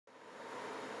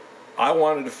I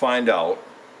wanted to find out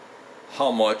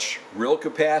how much real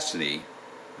capacity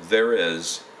there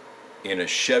is in a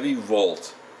Chevy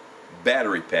Volt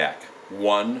battery pack,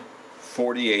 one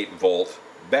 48-volt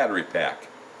battery pack.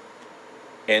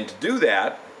 And to do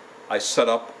that, I set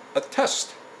up a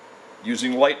test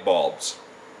using light bulbs.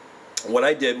 What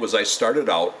I did was I started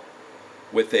out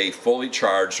with a fully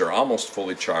charged or almost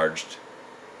fully charged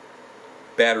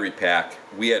battery pack.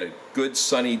 We had a good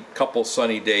couple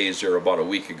sunny days there about a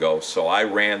week ago, so I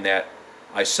ran that.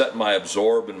 I set my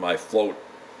absorb and my float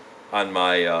on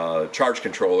my charge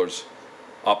controllers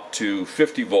up to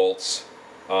 50 volts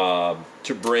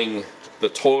to bring the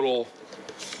total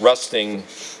resting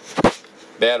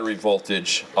battery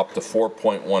voltage up to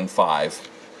 4.15,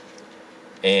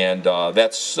 and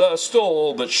that's still a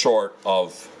little bit short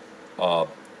of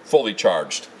fully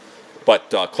charged, but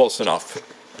close enough.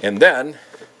 And then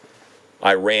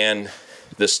I ran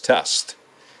this test,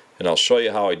 and I'll show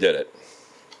you how I did it.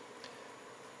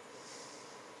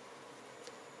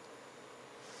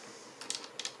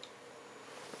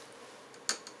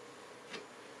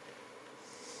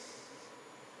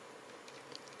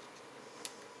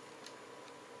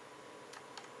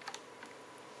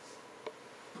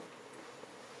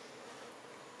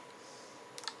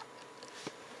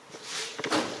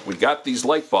 We got these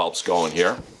light bulbs going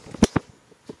here,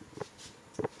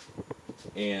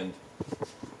 and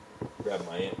grab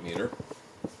my amp meter.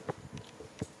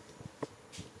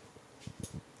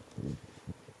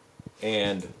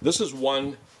 And this is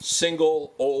one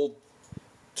single old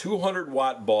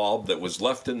 200-watt bulb that was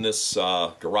left in this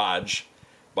garage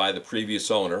by the previous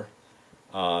owner.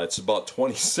 It's about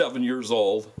 27 years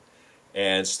old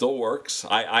and still works.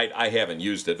 I haven't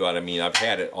used it, but I mean, I've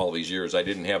had it all these years. I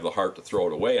didn't have the heart to throw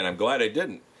it away, and I'm glad I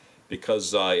didn't,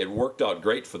 because it worked out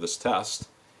great for this test.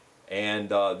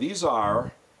 And these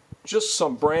are just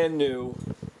some brand new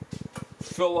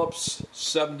Philips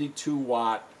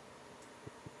 72-watt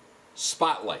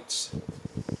spotlights.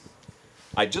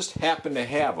 I just happened to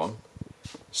have them,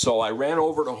 so I ran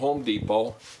over to Home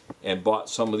Depot and bought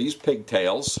some of these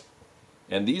pigtails.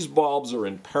 And these bulbs are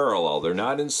in parallel. They're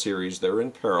not in series, they're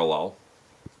in parallel.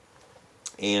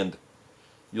 And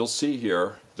you'll see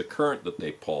here the current that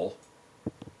they pull.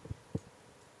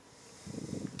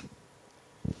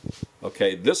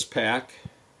 Okay, this pack,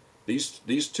 these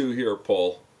two here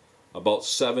pull about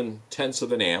 7/10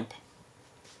 of an amp.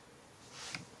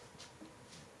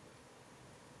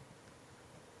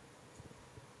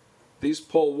 These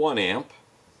pull 1 amp.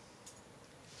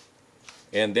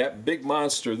 And that big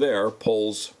monster there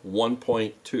pulls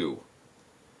 1.2.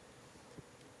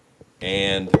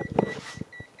 And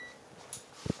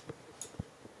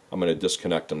I'm going to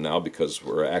disconnect them now because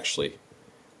we're actually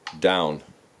down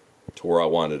to where I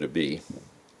wanted to be.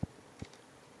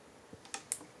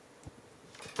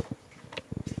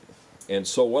 And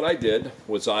so what I did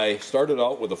was I started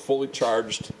out with a fully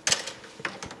charged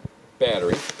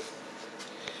battery,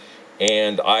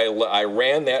 and I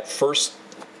ran that first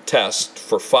test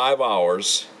for 5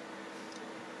 hours.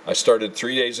 I started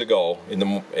 3 days ago in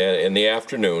the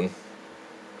afternoon,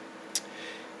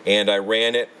 and I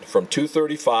ran it from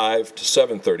 2:35 to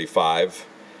 7:35,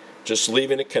 just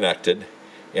leaving it connected.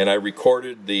 And I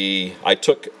recorded I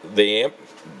took the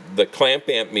clamp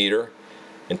amp meter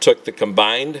and took the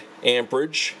combined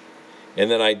amperage,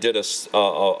 and then I did a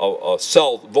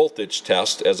cell voltage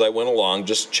test as I went along,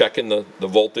 just checking the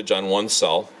voltage on one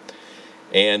cell.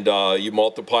 And you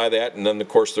multiply that, and then of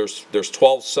course there's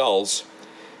 12 cells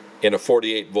in a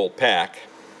 48-volt pack,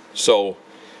 so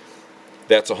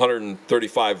that's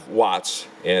 135 watts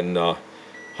and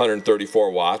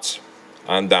 134 watts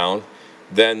on down.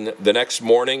 Then the next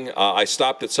morning I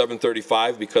stopped at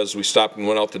 7:35 because we stopped and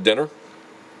went out to dinner.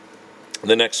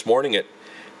 The next morning at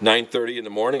 9:30 in the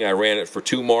morning I ran it for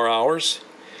 2 more hours,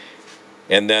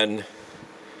 and then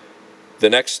the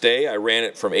next day I ran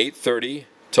it from 8:30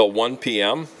 till 1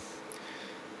 p.m.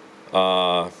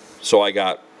 So I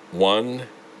got 1,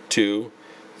 2,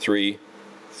 3,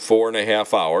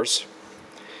 4.5 hours.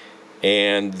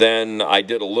 And then I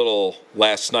did a little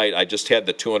last night. I just had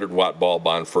the 200-watt bulb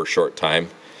on for a short time.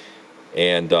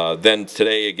 And then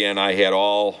today again I had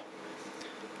all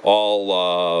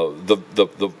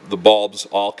the bulbs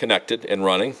all connected and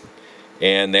running,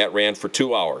 and that ran for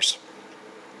 2 hours.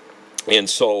 And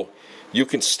so you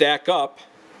can stack up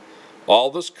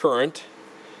all this current.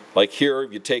 Like here,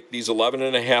 if you take these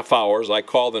 11.5 hours, I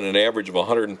called it an average of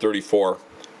 134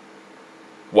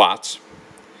 watts,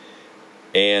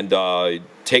 and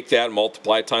take that and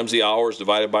multiply it times the hours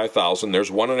divided by 1,000.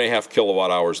 There's 1.5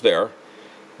 kilowatt hours there.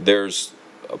 There's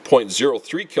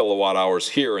 0.03 kilowatt hours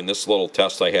here in this little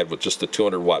test I had with just the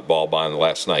 200-watt bulb on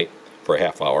last night. for a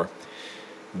half hour.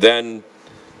 Then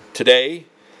today,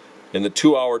 in the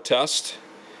 2-hour test,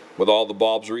 with all the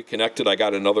bulbs reconnected, I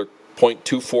got another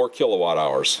 0.24 kilowatt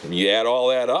hours. And you add all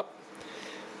that up,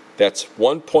 that's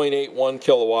 1.81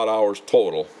 kilowatt hours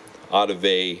total out of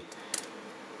a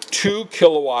 2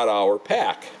 kilowatt hour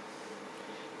pack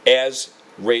as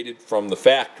rated from the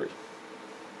factory.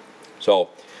 So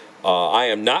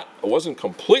I wasn't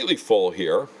completely full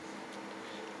here.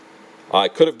 I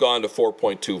could have gone to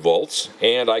 4.2 volts,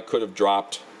 and I could have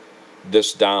dropped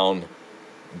this down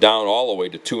all the way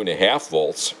to 2.5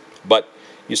 volts. But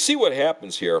you see what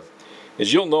happens here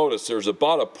is you'll notice there's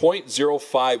about a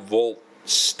 0.05 volt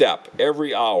step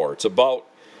every hour. It's about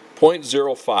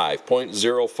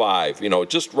 0.05, you know,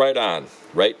 just right on,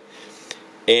 right?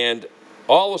 And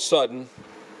all of a sudden,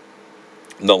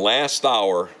 in the last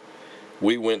hour,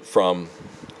 we went from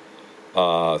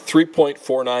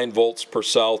 3.49 volts per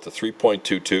cell to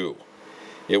 3.22.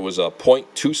 It was a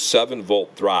 0.27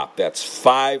 volt drop. That's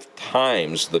 5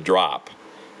 times the drop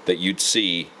that you'd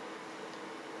see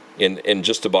in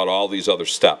just about all these other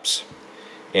steps.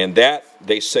 And that,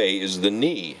 they say, is the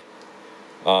knee.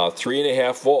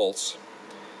 3.5 volts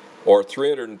or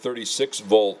 336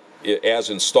 volt as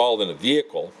installed in a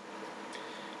vehicle,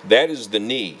 that is the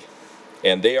knee.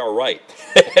 And they are right.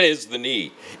 That is the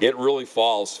knee. It really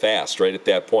falls fast right at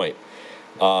that point.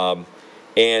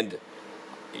 And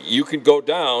you can go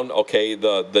down, okay,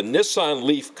 the Nissan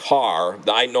Leaf car,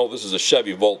 I know this is a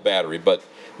Chevy Volt battery, but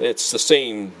it's the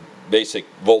same basic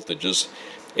voltages.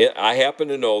 I happen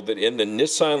to know that in the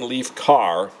Nissan Leaf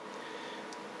car,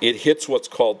 it hits what's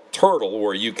called turtle,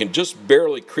 where you can just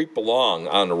barely creep along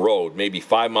on the road, maybe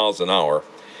 5 miles an hour.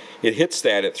 It hits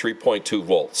that at 3.2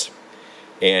 volts.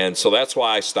 And so that's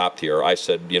why I stopped here. I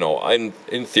said, you know,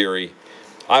 in theory,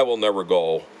 I will never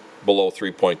go below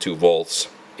 3.2 volts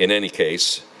in any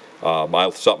case.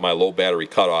 I'll set my low battery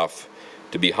cutoff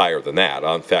to be higher than that.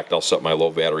 In fact, I'll set my low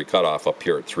battery cutoff up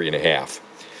here at 3.5.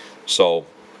 So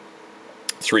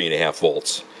 3.5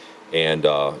 volts. And,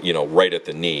 you know, right at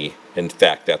the knee. In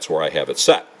fact, that's where I have it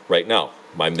set right now.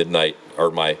 My midnight,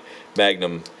 or my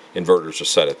Magnum inverters are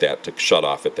set at that to shut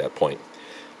off at that point.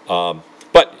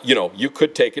 But, you know, you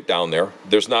could take it down there.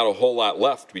 There's not a whole lot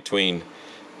left between,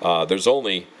 there's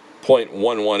only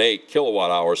 0.118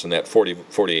 kilowatt hours in that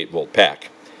 48 volt pack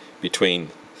between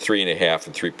 3.5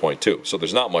 and 3.2. So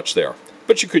there's not much there,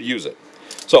 but you could use it.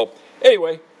 So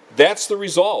anyway, that's the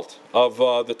result of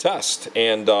the test.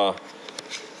 And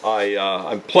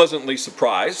I'm pleasantly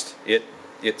surprised.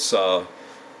 It's a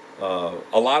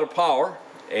lot of power,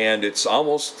 and it's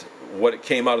almost what it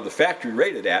came out of the factory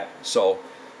rated at. So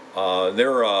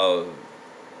they're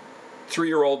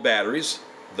 3-year-old batteries.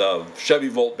 The Chevy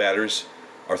Volt batteries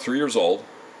are 3 years old,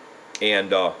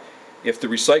 and if the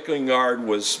recycling yard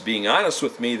was being honest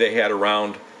with me, they had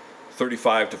around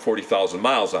 35 to 40,000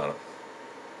 miles on them.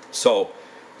 So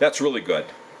that's really good,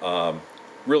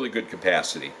 really good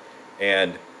capacity.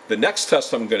 And the next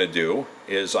test I'm going to do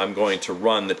is I'm going to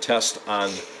run the test on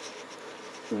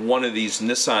one of these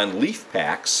Nissan Leaf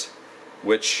packs,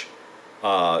 which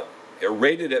are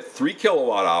rated at 3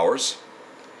 kilowatt hours,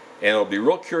 and I'll be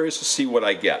real curious to see what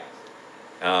I get.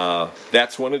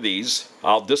 That's one of these.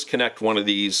 I'll disconnect one of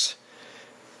these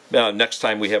next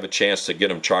time we have a chance to get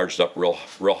them charged up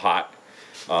real hot.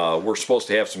 We're supposed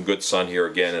to have some good sun here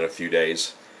again in a few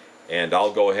days, and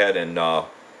I'll go ahead and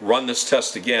run this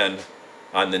test again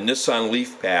on the Nissan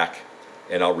Leaf pack,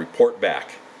 and I'll report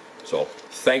back. So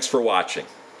thanks for watching.